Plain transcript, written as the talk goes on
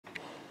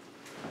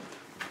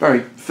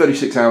Barry,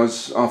 36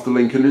 hours after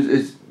Lincoln,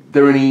 is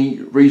there any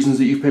reasons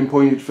that you've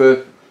pinpointed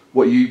for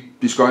what you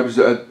describe as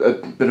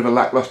a bit of a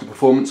lacklustre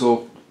performance,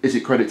 or is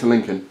it credit to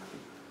Lincoln?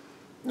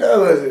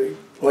 No,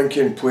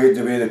 Lincoln played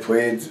the way they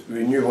played.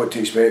 We knew what to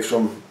expect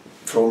from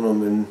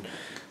them,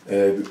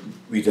 and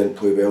we didn't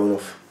play well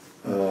enough.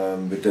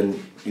 We didn't,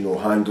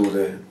 handle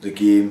the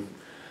game,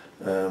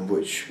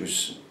 which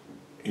was,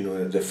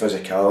 the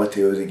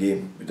physicality of the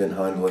game. We didn't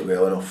handle it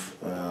well enough,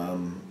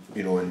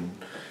 and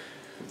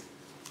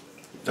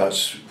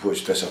that's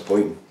what's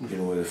disappointing.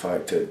 The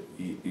fact that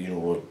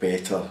we're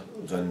better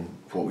than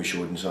what we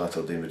showed on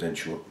Saturday, and we didn't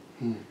show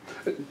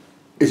it.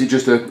 Is it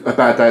just a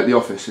bad day at the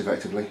office,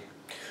 effectively?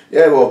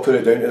 Yeah, well, I'll put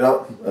it down to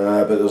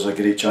that. But there's a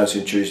great chance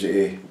on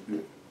Tuesday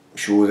to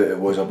show that it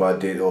was a bad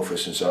day at the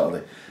office on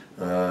Saturday.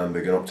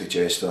 We're going up to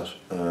Chester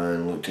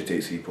and look to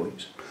take 3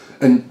 points.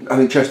 And I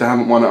think Chester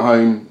haven't won at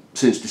home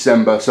since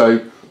December,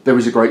 so there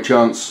is a great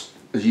chance,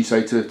 as you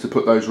say, to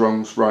put those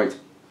wrongs right.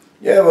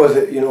 Yeah,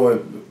 well,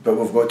 but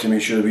we've got to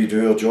make sure we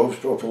do our jobs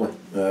properly.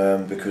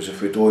 Because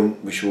if we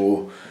don't, we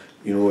show,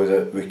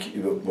 that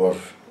we're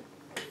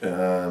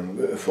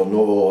if we're not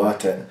all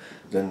at it,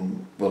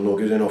 then we're not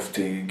good enough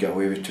to get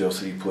away with 2 or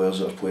 3 players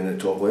that are playing at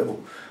top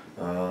level.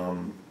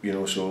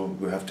 So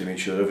we have to make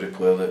sure every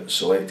player that's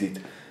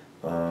selected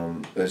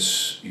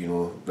is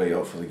right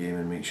up for the game,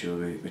 and make sure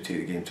we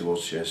take the game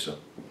towards Chester.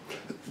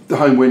 The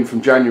home win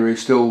from January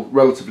is still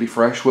relatively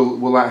fresh.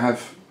 Will that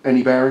have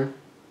any bearing?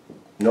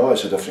 No,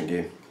 it's a different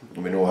game.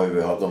 We know how we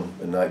hurt them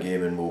in that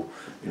game, and we'll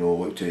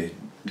look to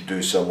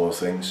do similar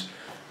things.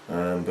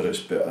 But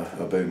it's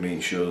about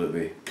making sure that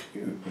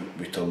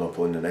we turn up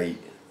on the night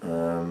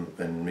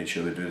and make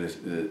sure we do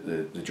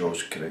the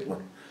jobs correctly.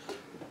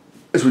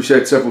 As we've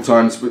said several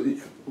times,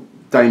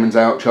 Damon's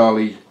out,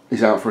 Charlie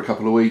is out for a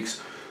couple of weeks.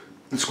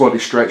 The squad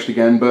is stretched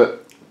again,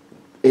 but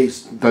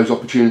it's those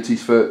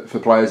opportunities for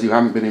players who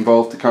haven't been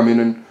involved to come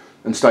in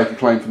and stake a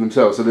claim for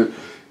themselves. So that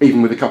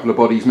even with a couple of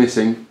bodies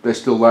missing, there's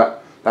still that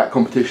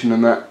competition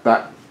and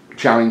that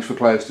challenge for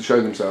players to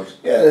show themselves.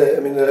 Yeah, I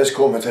mean, there is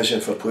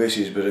competition for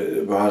places, but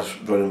we are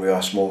running with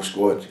a small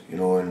squad,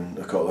 and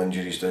a couple of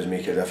injuries does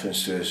make a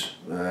difference to us,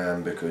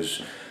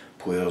 because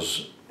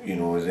players,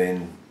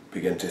 then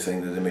begin to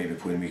think that they might be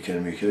playing week in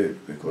and week out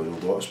because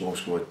we've got a small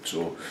squad.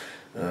 So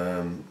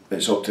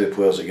it's up to the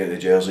players that get the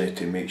jersey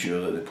to make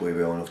sure that they play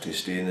well enough to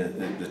stay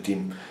in the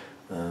team.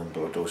 But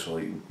I'd also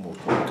like more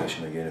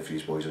competition again if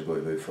these boys have got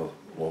to be out for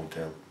long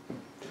term.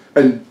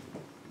 And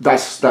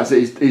that's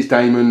it. Is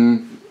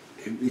Damon?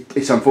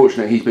 It's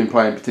unfortunate he's been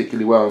playing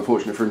particularly well.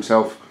 Unfortunate for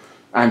himself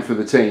and for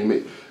the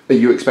team. Are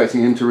you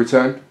expecting him to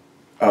return?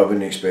 I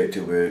wouldn't expect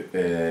to be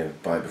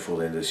back before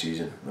the end of the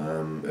season.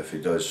 If he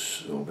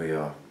does, it'll be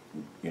a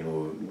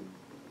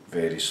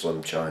very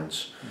slim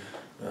chance.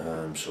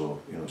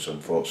 So it's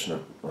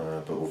unfortunate,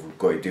 but we've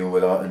got to deal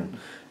with that, and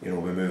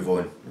we move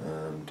on.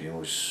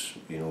 Dino's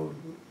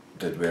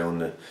did well in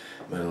the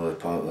middle of the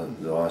part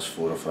of the last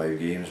 4 or 5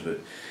 games, but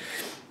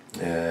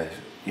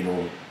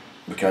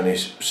we can't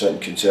sit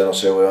and concern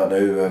ourselves with that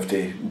now. We have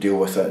to deal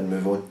with it and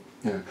move on.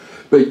 Yeah,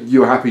 but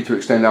you're happy to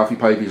extend Alfie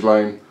Pavey's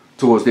loan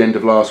towards the end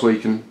of last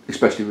week, and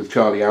especially with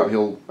Charlie out,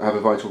 he'll have a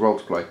vital role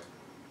to play.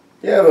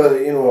 Yeah,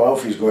 well,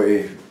 Alfie's got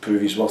to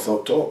prove his worth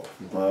up top.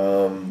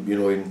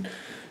 And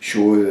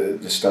show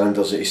the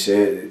standards that he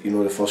set.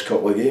 The first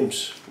couple of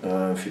games.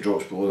 If he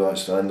drops below that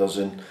standards,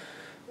 then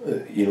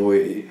he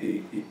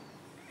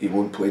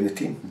won't play in the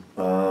team.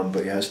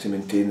 But he has to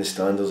maintain the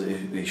standards that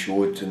he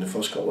showed in the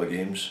first couple of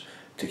games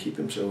to keep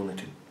himself on the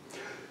team.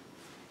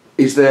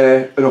 Is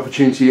there an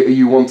opportunity? Are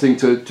you wanting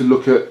to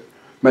look at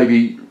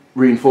maybe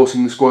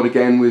reinforcing the squad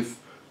again with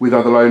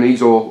other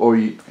loanees, or are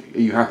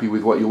you happy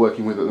with what you're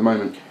working with at the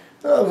moment?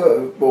 We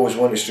always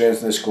want to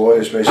strengthen the squad,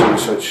 especially with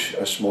such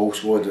a small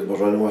squad that we're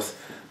running with,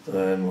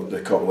 and with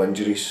a couple of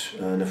injuries.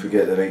 And if we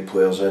get the right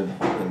players in,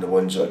 and the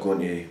ones that are going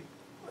to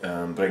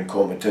bring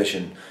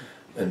competition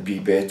and be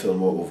better than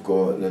what we've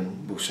got,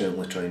 then we'll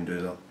certainly try and do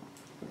that.